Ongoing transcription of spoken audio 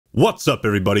What's up,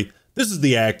 everybody? This is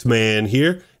the Act Man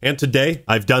here, and today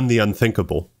I've done the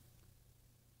unthinkable.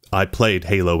 I played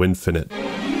Halo Infinite.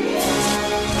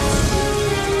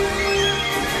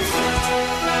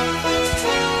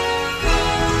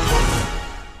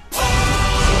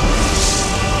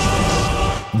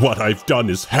 What I've done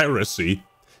is heresy.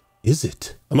 Is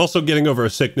it? I'm also getting over a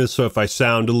sickness, so if I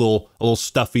sound a little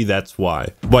stuffy, that's why.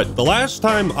 But the last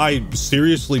time I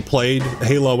seriously played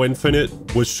Halo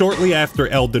Infinite was shortly after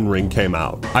Elden Ring came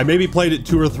out. I maybe played it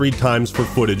 2 or 3 times for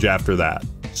footage after that.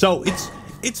 So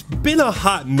it's been a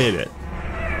hot minute.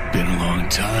 Been a long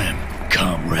time,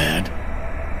 comrade.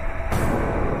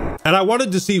 And I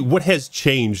wanted to see what has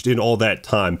changed in all that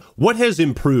time. What has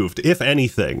improved, if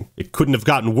anything? It couldn't have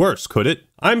gotten worse, could it?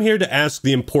 I'm here to ask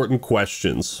the important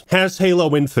questions. Has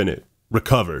Halo Infinite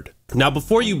recovered? Now,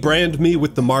 before you brand me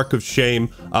with the mark of shame,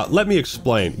 let me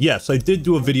explain. Yes, I did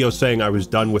do a video saying I was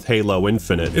done with Halo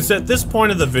Infinite. It's at this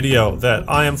point of the video that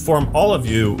I inform all of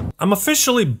you, I'm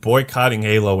officially boycotting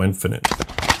Halo Infinite.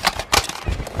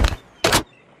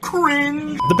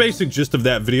 The basic gist of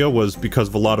that video was because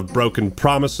of a lot of broken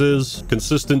promises,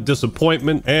 consistent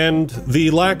disappointment, and the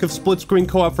lack of split-screen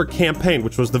co-op for campaign,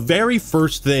 which was the very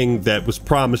first thing that was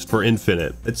promised for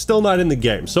Infinite. It's still not in the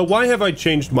game, so why have I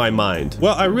changed my mind?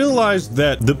 Well, I realized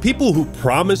that the people who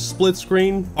promised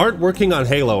split-screen aren't working on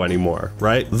Halo anymore,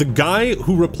 right? The guy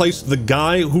who replaced the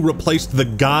guy who replaced the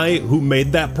guy who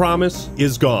made that promise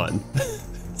is gone,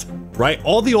 right?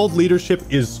 All the old leadership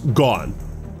is gone,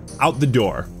 out the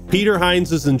door. Peter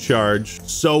Hines is in charge,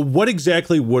 so what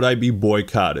exactly would I be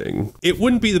boycotting? It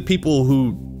wouldn't be the people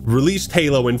who released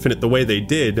Halo Infinite the way they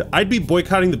did. I'd be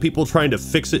boycotting the people trying to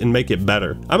fix it and make it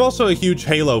better. I'm also a huge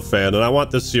Halo fan, and I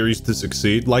want this series to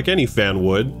succeed, like any fan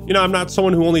would. You know, I'm not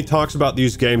someone who only talks about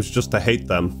these games just to hate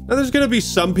them. Now, there's gonna be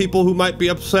some people who might be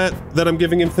upset that I'm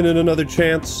giving Infinite another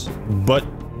chance, but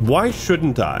why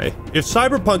shouldn't I? If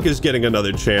Cyberpunk is getting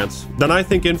another chance, then I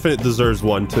think Infinite deserves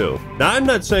one too. Now, I'm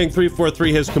not saying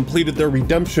 343 has completed their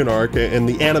redemption arc and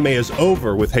the anime is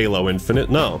over with Halo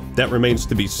Infinite. No, that remains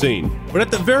to be seen. But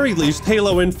at the very least,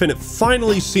 Halo Infinite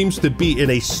finally seems to be in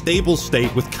a stable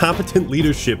state with competent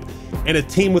leadership and a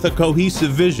team with a cohesive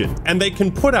vision. And they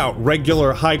can put out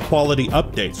regular high-quality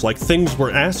updates like things we're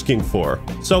asking for.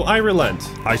 So I relent.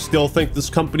 I still think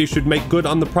this company should make good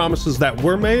on the promises that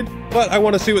were made, but I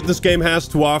want to see what this game has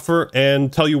to offer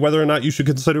and tell you whether or not you should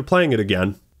consider playing it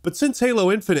again. But since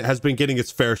Halo Infinite has been getting its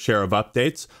fair share of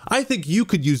updates, I think you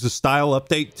could use a style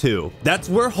update too. That's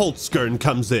where Holtzkern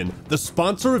comes in, the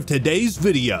sponsor of today's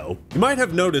video. You might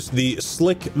have noticed the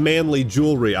slick, manly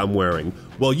jewelry I'm wearing.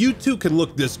 Well, you too can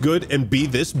look this good and be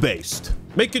this based.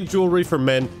 Making jewelry for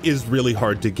men is really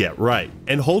hard to get right,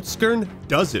 and Holtzkern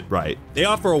does it right. They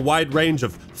offer a wide range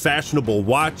of fashionable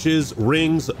watches,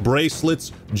 rings,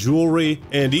 bracelets, jewelry,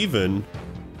 and even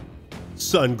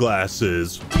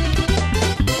sunglasses.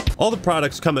 All the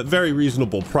products come at very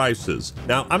reasonable prices.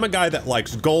 Now, I'm a guy that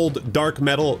likes gold, dark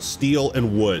metal, steel,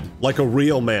 and wood, like a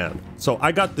real man. So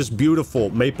I got this beautiful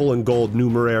maple and gold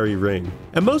numerary ring.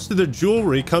 And most of the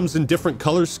jewelry comes in different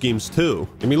color schemes too.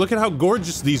 I mean, look at how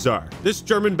gorgeous these are. This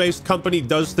German-based company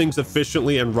does things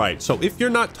efficiently and right. So if you're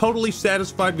not totally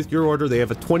satisfied with your order, they have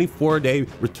a 24-day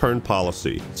return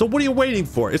policy. So what are you waiting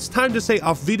for? It's time to say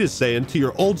Auf Wiedersehen to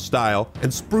your old style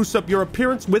and spruce up your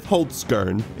appearance with Holtzkern.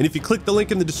 And if you click the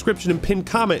link in the description and pin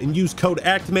comment and use code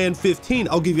ACTMAN15,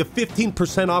 I'll give you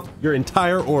 15% off your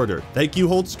entire order. Thank you,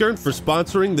 Holtzkern, for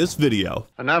sponsoring this video.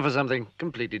 And now for something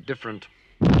completely different.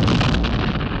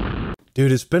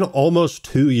 Dude, it's been almost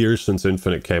 2 years since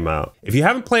Infinite came out. If you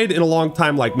haven't played in a long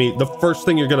time like me, the first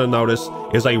thing you're gonna notice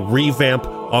is a revamp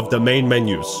of the main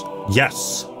menus.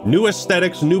 Yes, new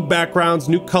aesthetics, new backgrounds,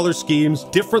 new color schemes,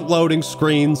 different loading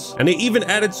screens, and they even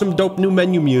added some dope new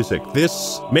menu music.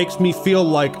 This makes me feel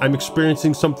like I'm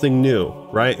experiencing something new,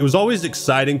 right? It was always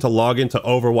exciting to log into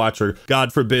Overwatch or,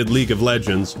 God forbid, League of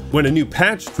Legends when a new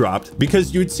patch dropped,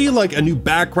 because you'd see like a new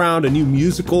background, a new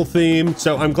musical theme.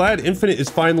 So I'm glad Infinite is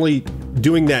finally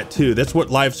doing that too. That's what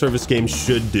live service games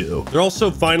should do. They're also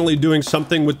finally doing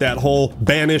something with that whole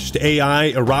banished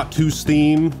AI Eratus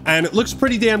theme, and it looks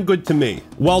pretty damn good to me.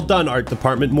 Well done, art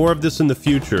department. More of this in the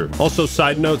future. Also,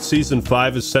 side note, season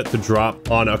 5 is set to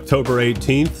drop on October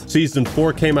 18th. Season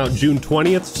 4 came out June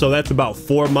 20th, so that's about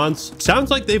 4 months. Sounds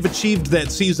like they've achieved that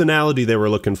seasonality they were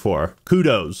looking for.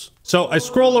 Kudos. So I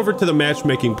scroll over to the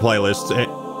matchmaking playlists and...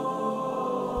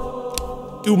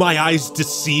 Do my eyes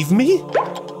deceive me?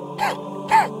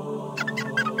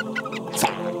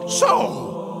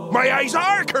 So, my eyes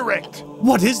are correct.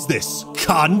 What is this?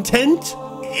 Content?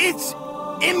 It's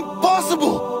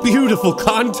impossible. Beautiful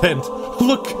content.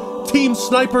 Look Team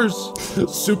Snipers,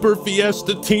 Super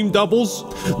Fiesta Team Doubles,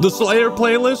 the Slayer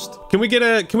playlist. Can we get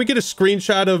a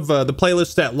screenshot of the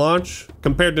playlist at launch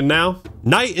compared to now?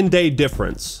 Night and day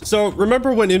difference. So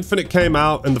remember when Infinite came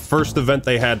out and the first event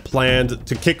they had planned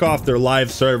to kick off their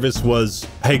live service was,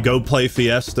 hey, go play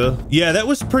Fiesta? Yeah, that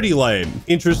was pretty lame.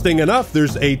 Interesting enough,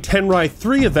 there's a Tenrai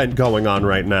 3 event going on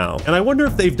right now, and I wonder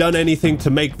if they've done anything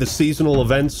to make the seasonal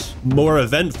events more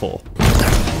eventful.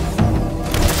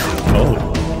 Oh.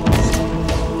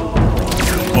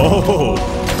 Oh.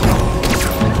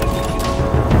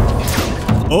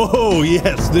 Oh,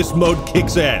 yes, this mode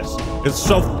kicks ass. It's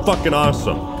so fucking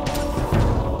awesome.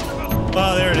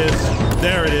 Oh, there it is.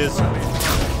 There it is.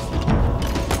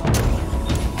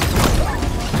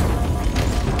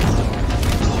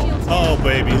 Oh,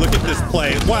 baby, look at this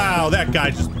play. Wow, that guy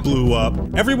just blew up.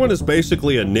 Everyone is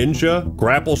basically a ninja.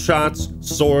 Grapple shots,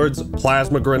 swords,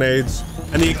 plasma grenades,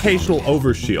 and the occasional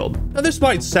overshield. Now, this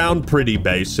might sound pretty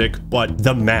basic, but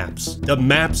the maps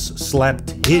slap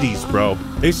titties, bro.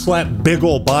 They slap big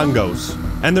ol' bongos.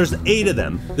 And there's 8 of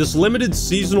them. This limited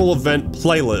seasonal event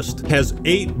playlist has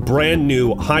 8 brand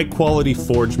new high-quality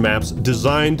Forge maps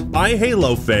designed by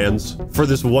Halo fans for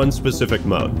this one specific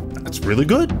mode. That's really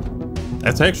good.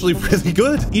 That's actually really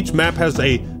good. Each map has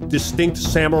a distinct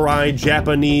samurai,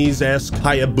 Japanese-esque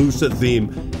Hayabusa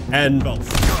theme, and oh,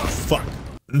 fuck.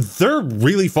 They're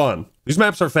really fun. These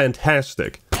maps are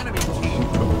fantastic.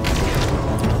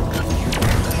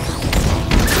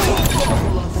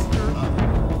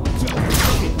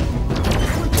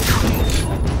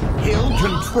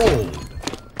 Ill-controlled.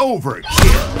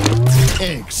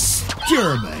 Overkill.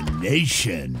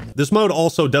 Extermination. This mode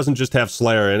also doesn't just have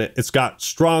Slayer in it. It's got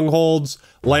strongholds,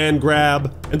 land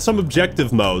grab, and some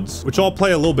objective modes, which all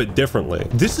play a little bit differently.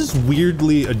 This is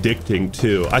weirdly addicting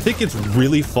too. I think it's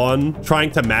really fun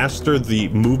trying to master the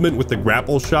movement with the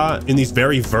grapple shot in these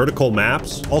very vertical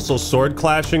maps. Also, sword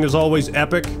clashing is always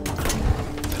epic.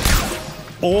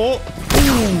 Oh,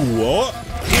 ooh, oh,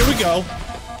 here we go.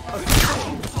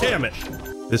 Damn it.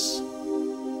 This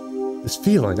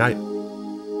feeling, I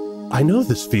know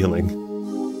this feeling.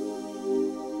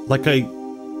 Like I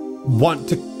want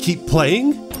to keep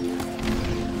playing?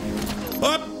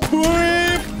 Up!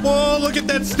 Oh, look at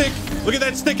that stick! Look at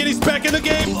that stick and he's back in the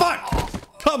game! Fuck!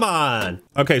 Come on!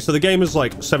 Okay, so the game is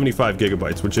like 75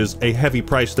 gigabytes, which is a heavy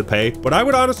price to pay, but I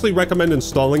would honestly recommend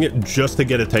installing it just to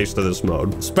get a taste of this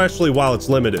mode, especially while it's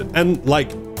limited. And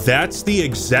like, that's the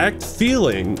exact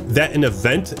feeling that an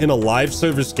event in a live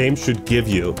service game should give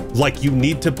you. Like, you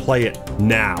need to play it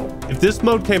now. If this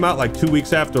mode came out like 2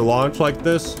 weeks after launch like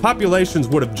this, populations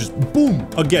would have just boom.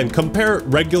 Again, compare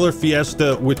regular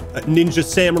Fiesta with Ninja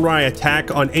Samurai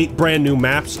Attack on 8 brand new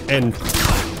maps and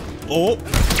oh,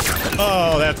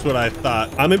 that's what I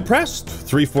thought. I'm impressed.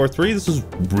 343, this is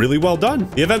really well done.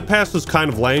 The event pass is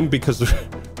kind of lame because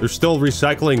they're still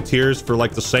recycling tiers for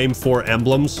like the same 4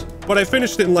 emblems, but I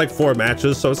finished it in like 4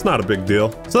 matches, so it's not a big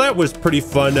deal. So that was pretty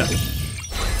fun.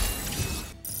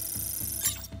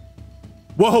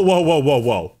 Whoa, whoa, whoa, whoa,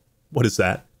 whoa. What is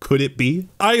that? Could it be?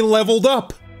 I leveled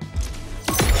up.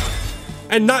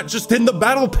 And not just in the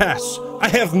battle pass. I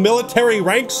have military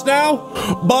ranks now?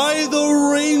 By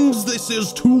the rings, this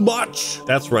is too much.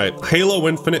 That's right, Halo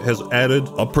Infinite has added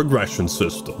a progression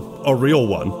system. A real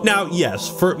one. Now, yes,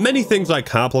 for many things I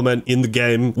compliment in the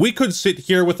game, we could sit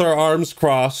here with our arms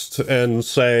crossed and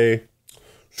say,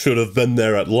 should have been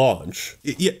there at launch.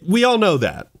 Yeah, we all know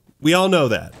that. We all know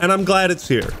that, and I'm glad it's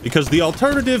here, because the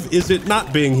alternative is it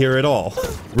not being here at all.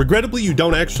 Regrettably, you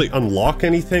don't actually unlock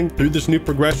anything through this new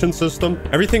progression system.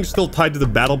 Everything's still tied to the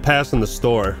battle pass in the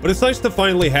store, but it's nice to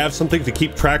finally have something to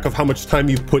keep track of how much time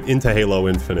you've put into Halo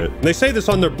Infinite. And they say this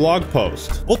on their blog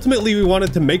post. Ultimately, we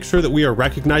wanted to make sure that we are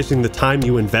recognizing the time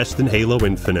you invest in Halo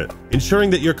Infinite.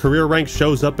 Ensuring that your career rank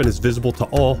shows up and is visible to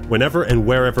all, whenever and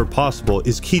wherever possible,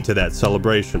 is key to that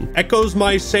celebration. Echoes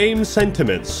my same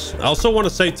sentiments. I also want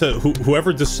to say to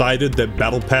whoever decided that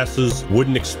battle passes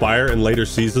wouldn't expire in later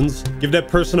seasons, give that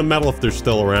person a medal if they're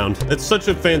still around. It's such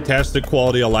a fantastic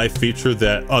quality of life feature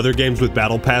that other games with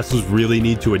battle passes really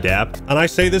need to adapt. And I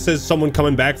say this as someone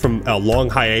coming back from a long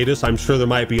hiatus. I'm sure there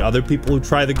might be other people who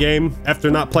try the game after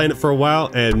not playing it for a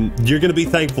while, and you're gonna be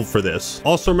thankful for this.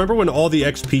 Also, remember when all the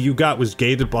XP you got was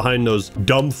gated behind those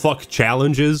dumb fuck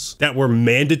challenges that were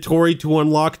mandatory to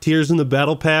unlock tiers in the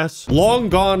battle pass. Long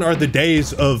gone are the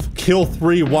days of kill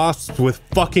 3 wasps with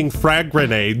fucking frag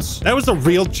grenades. That was a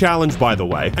real challenge, by the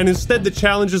way. And instead, the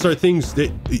challenges are things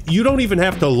that you don't even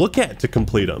have to look at to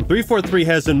complete them. 343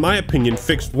 has, in my opinion,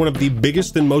 fixed one of the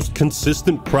biggest and most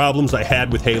consistent problems I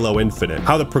had with Halo Infinite.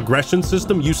 How the progression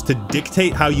system used to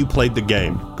dictate how you played the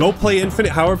game. Go play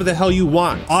Infinite however the hell you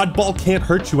want. Oddball can't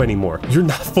hurt you anymore. You're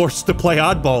not forced to play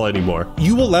oddball anymore.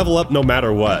 You will level up no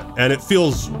matter what, and it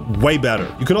feels way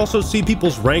better. You can also see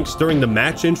people's ranks during the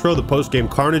match intro, the post-game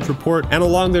carnage report, and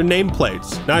along their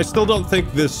nameplates. Now, I still don't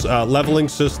think this leveling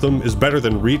system is better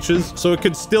than Reach's, so it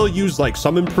could still use like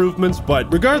some improvements,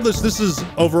 but regardless, this is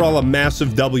overall a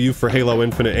massive W for Halo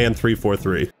Infinite and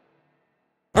 343.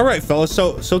 All right, fellas,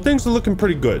 so things are looking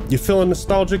pretty good. You feeling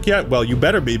nostalgic yet? Well, you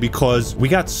better be, because we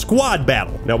got Squad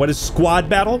Battle. Now, what is Squad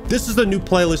Battle? This is a new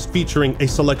playlist featuring a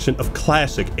selection of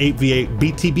classic 8v8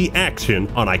 BTB action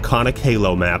on iconic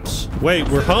Halo maps. Wait,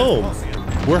 we're home.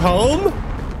 We're home?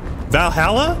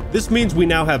 Valhalla? This means we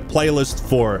now have playlists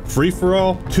for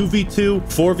free-for-all, 2v2,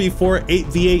 4v4,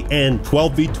 8v8, and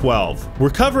 12v12. We're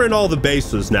covering all the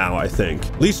bases now, I think,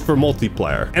 at least for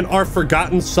multiplayer. And our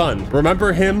forgotten son,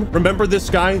 remember him? Remember this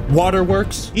guy,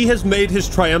 Waterworks? He has made his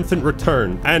triumphant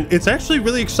return, and it's actually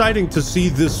really exciting to see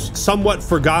this somewhat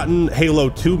forgotten Halo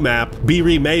 2 map be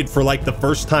remade for like the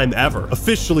first time ever,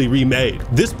 officially remade.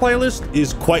 This playlist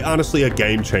is quite honestly a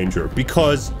game changer,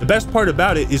 because the best part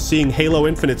about it is seeing Halo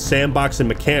Infinite sandbox and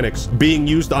mechanics being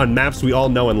used on maps we all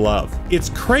know and love. It's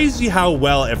crazy how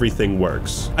well everything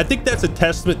works. I think that's a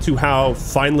testament to how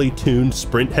finely tuned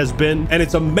Sprint has been, and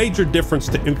it's a major difference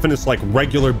to Infinite's like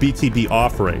regular BTB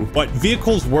offering. But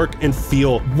vehicles work and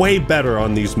feel way better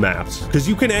on these maps, because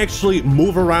you can actually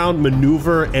move around,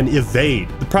 maneuver, and evade.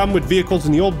 The problem with vehicles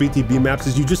in the old BTB maps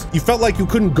is you felt like you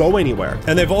couldn't go anywhere.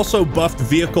 And they've also buffed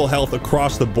vehicle health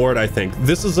across the board, I think.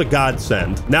 This is a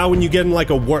godsend. Now when you get in like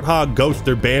a Warthog, Ghost,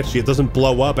 or Banshee, it doesn't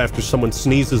blow up after someone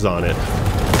sneezes on it.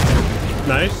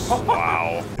 Nice.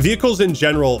 Wow. Vehicles in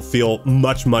general feel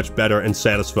much, much better and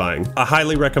satisfying. I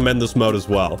highly recommend this mode as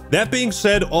well. That being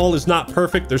said, all is not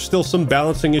perfect. There's still some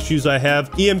balancing issues I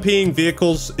have. EMPing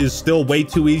vehicles is still way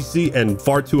too easy and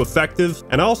far too effective.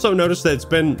 And I also noticed that it's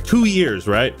been 2 years,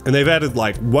 right? And they've added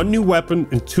like 1 new weapon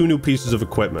and 2 new pieces of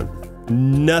equipment.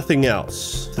 Nothing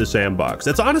else to the sandbox.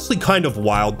 That's honestly kind of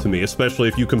wild to me, especially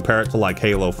if you compare it to like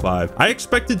Halo 5. I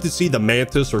expected to see the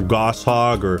Mantis or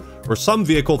Gosshog or some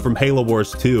vehicle from Halo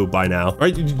Wars 2 by now. All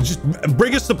right, just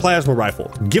bring us the plasma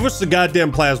rifle. Give us the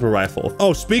goddamn plasma rifle.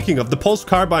 Oh, speaking of, the pulse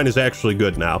carbine is actually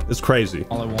good now. It's crazy.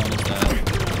 All I want is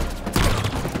that.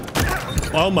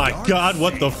 Oh my god,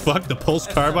 what the fuck? The pulse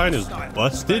carbine is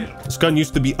busted? This gun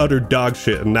used to be utter dog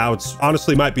shit, and now it's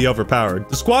honestly might be overpowered.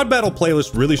 The Squad Battle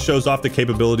playlist really shows off the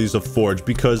capabilities of Forge,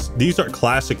 because these are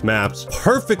classic maps,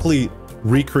 perfectly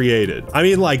recreated. I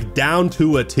mean, like down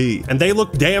to a T, and they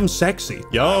look damn sexy.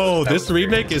 Yo, this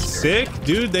remake is sick,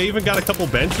 dude. They even got a couple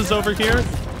benches over here.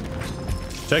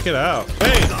 Check it out.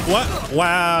 Hey, what?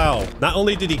 Wow. Not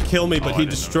only did he kill me, but he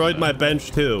destroyed my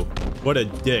bench too. What a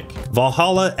dick.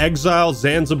 Valhalla, Exile,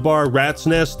 Zanzibar, Rat's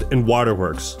Nest, and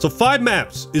Waterworks. So 5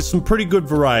 maps is some pretty good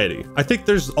variety. I think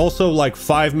there's also like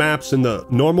 5 maps in the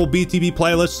normal BTB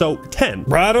playlist, so 10.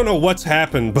 Bro, I don't know what's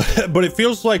happened, but it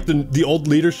feels like the old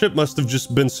leadership must have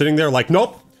just been sitting there like,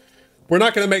 nope, we're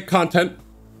not gonna make content.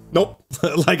 Nope.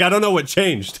 Like, I don't know what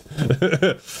changed.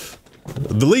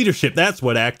 The leadership, that's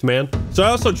what act, man. So I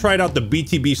also tried out the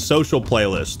BTB social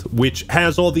playlist, which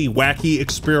has all the wacky,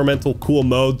 experimental, cool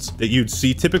modes that you'd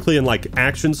see typically in like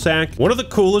Action Sack. One of the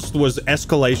coolest was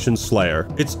Escalation Slayer.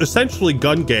 It's essentially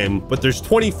gun game, but there's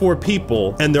 24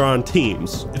 people and they're on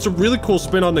teams. It's a really cool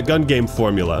spin on the gun game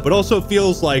formula, but also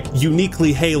feels like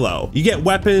uniquely Halo. You get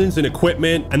weapons and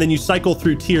equipment, and then you cycle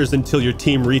through tiers until your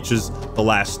team reaches the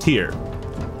last tier.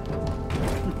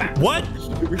 What?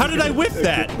 How did I whiff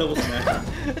that?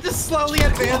 Just slowly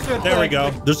advance with There we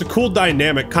go. There's a cool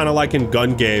dynamic, kind of like in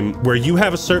gun game, where you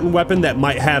have a certain weapon that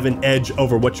might have an edge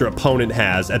over what your opponent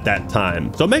has at that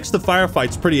time. So it makes the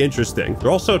firefights pretty interesting. They're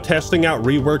also testing out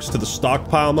reworks to the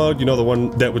stockpile mode, you know, the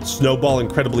one that would snowball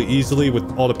incredibly easily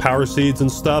with all the power seeds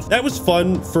and stuff. That was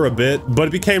fun for a bit, but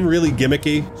it became really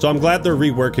gimmicky, so I'm glad they're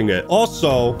reworking it.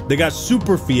 Also, they got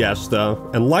Super Fiesta,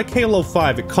 and like Halo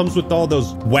 5, it comes with all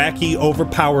those wacky,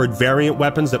 overpowered variant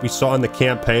weapons that we saw in the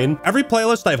campaign. Every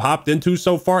playlist I've hopped into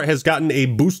so far has gotten a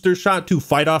booster shot to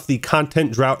fight off the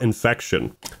content drought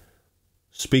infection.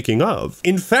 Speaking of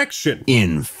infection.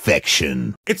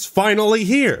 Infection. It's finally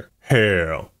here.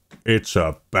 Hell, it's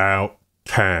about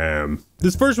time.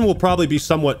 This version will probably be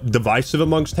somewhat divisive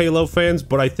amongst Halo fans,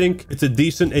 but I think it's a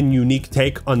decent and unique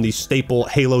take on the staple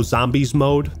Halo Zombies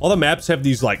mode. All the maps have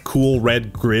these like cool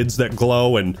red grids that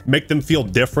glow and make them feel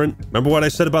different. Remember what I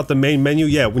said about the main menu?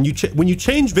 Yeah, when you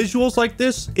change visuals like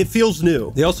this, it feels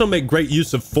new. They also make great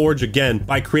use of Forge again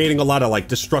by creating a lot of like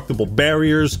destructible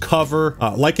barriers, cover,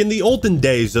 like in the olden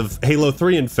days of Halo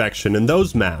 3 Infection and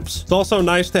those maps. It's also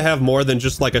nice to have more than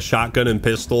just like a shotgun and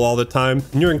pistol all the time,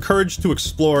 and you're encouraged to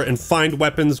explore and find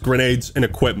weapons, grenades, and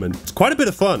equipment. It's quite a bit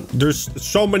of fun. There's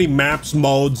so many maps,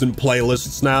 modes, and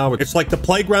playlists now. It's like the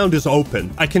playground is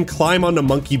open. I can climb onto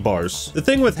monkey bars. The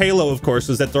thing with Halo, of course,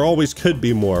 is that there always could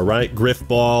be more, right?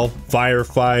 Griffball,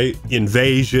 firefight,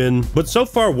 invasion. But so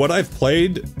far, what I've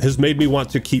played has made me want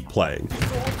to keep playing.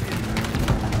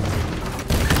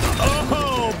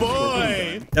 Oh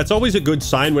boy! That's always a good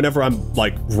sign whenever I'm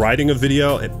like writing a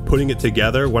video and putting it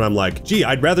together, when I'm like, gee,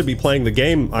 I'd rather be playing the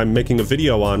game I'm making a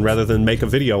video on rather than make a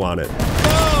video on it.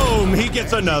 Boom! He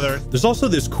gets another. There's also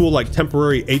this cool like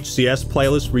temporary HCS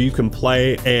playlist where you can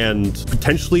play and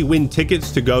potentially win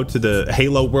tickets to go to the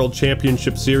Halo World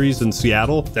Championship Series in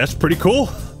Seattle. That's pretty cool.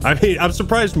 I mean, I'm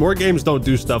surprised more games don't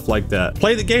do stuff like that.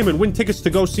 Play the game and win tickets to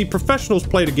go see professionals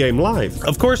play the game live.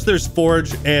 Of course, there's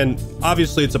Forge, and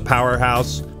obviously it's a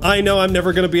powerhouse. I know I'm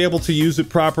never going to be able to use it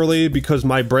properly because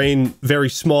my brain very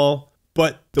small.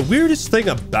 But the weirdest thing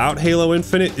about Halo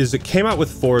Infinite is it came out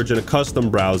with Forge and a custom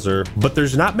browser, but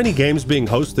there's not many games being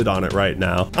hosted on it right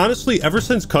now. Honestly, ever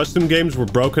since custom games were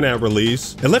broken at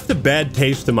release, it left a bad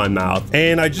taste in my mouth,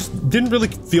 and I just didn't really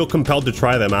feel compelled to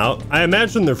try them out. I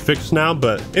imagine they're fixed now,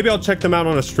 but maybe I'll check them out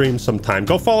on a stream sometime.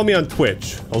 Go follow me on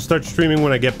Twitch. I'll start streaming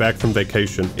when I get back from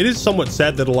vacation. It is somewhat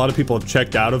sad that a lot of people have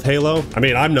checked out of Halo. I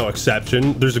mean, I'm no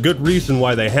exception. There's a good reason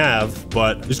why they have,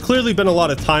 but there's clearly been a lot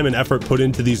of time and effort put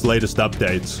into these latest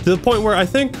updates, to the point where I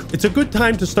think it's a good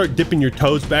time to start dipping your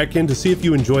toes back in to see if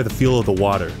you enjoy the feel of the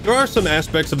water. There are some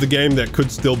aspects of the game that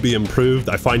could still be improved.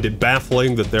 I find it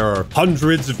baffling that there are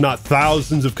hundreds, if not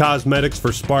thousands, of cosmetics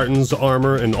for Spartans,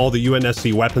 armor, and all the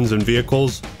UNSC weapons and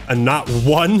vehicles, and not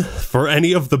one for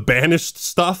any of the banished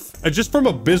stuff. And just from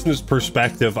a business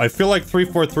perspective, I feel like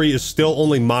 343 is still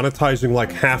only monetizing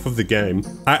like half of the game.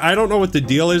 I don't know what the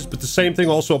deal is, but the same thing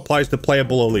also applies to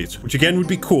playable elites, which again would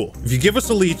be cool. If you give us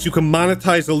elites, you can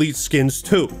monetize elite skins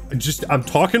too. I'm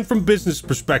talking from business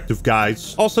perspective,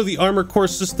 guys. Also, the armor core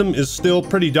system is still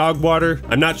pretty dog water.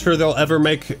 I'm not sure they'll ever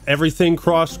make everything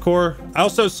cross core. I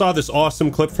also saw this awesome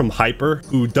clip from Hyper,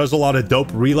 who does a lot of dope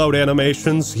reload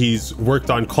animations. He's worked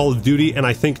on Call of Duty and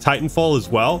I think Titanfall as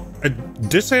well.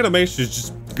 This animation is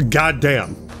just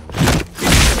goddamn.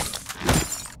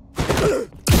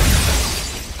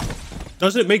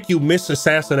 Does it make you miss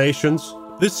assassinations?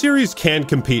 This series can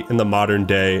compete in the modern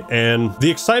day, and the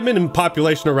excitement and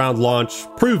population around launch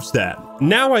proves that.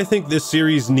 Now I think this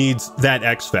series needs that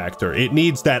X factor. It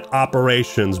needs that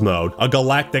operations mode, a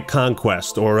galactic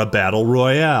conquest, or a battle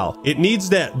royale. It needs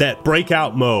that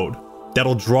breakout mode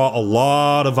that'll draw a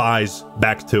lot of eyes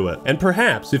back to it. And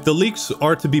perhaps, if the leaks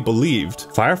are to be believed,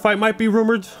 Firefight might be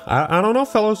rumored. I don't know,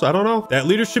 fellows, I don't know. That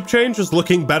leadership change is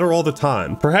looking better all the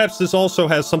time. Perhaps this also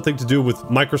has something to do with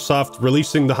Microsoft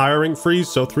releasing the hiring freeze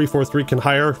so 343 can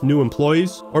hire new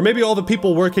employees. Or maybe all the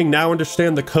people working now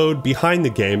understand the code behind the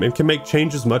game and can make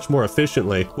changes much more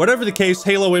efficiently. Whatever the case,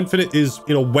 Halo Infinite is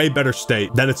in a way better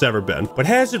state than it's ever been. But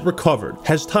has it recovered?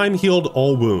 Has time healed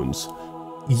all wounds?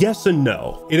 Yes and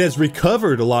no. It has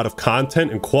recovered a lot of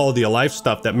content and quality of life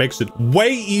stuff that makes it way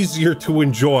easier to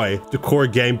enjoy the core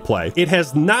gameplay. It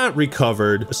has not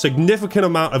recovered a significant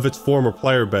amount of its former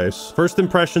player base. First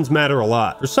impressions matter a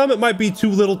lot. For some, it might be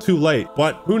too little too late,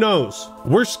 but who knows?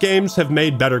 Worse games have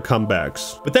made better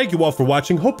comebacks. But thank you all for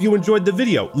watching. Hope you enjoyed the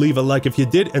video. Leave a like if you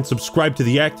did, and subscribe to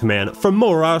the Act Man for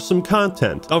more awesome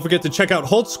content. Don't forget to check out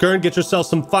Holtzker and get yourself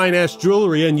some fine-ass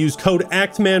jewelry and use code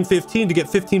ACTMAN15 to get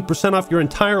 15% off your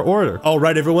entire order. All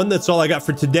right, everyone, that's all I got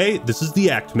for today. This is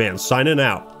the Act Man signing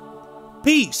out.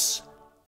 Peace.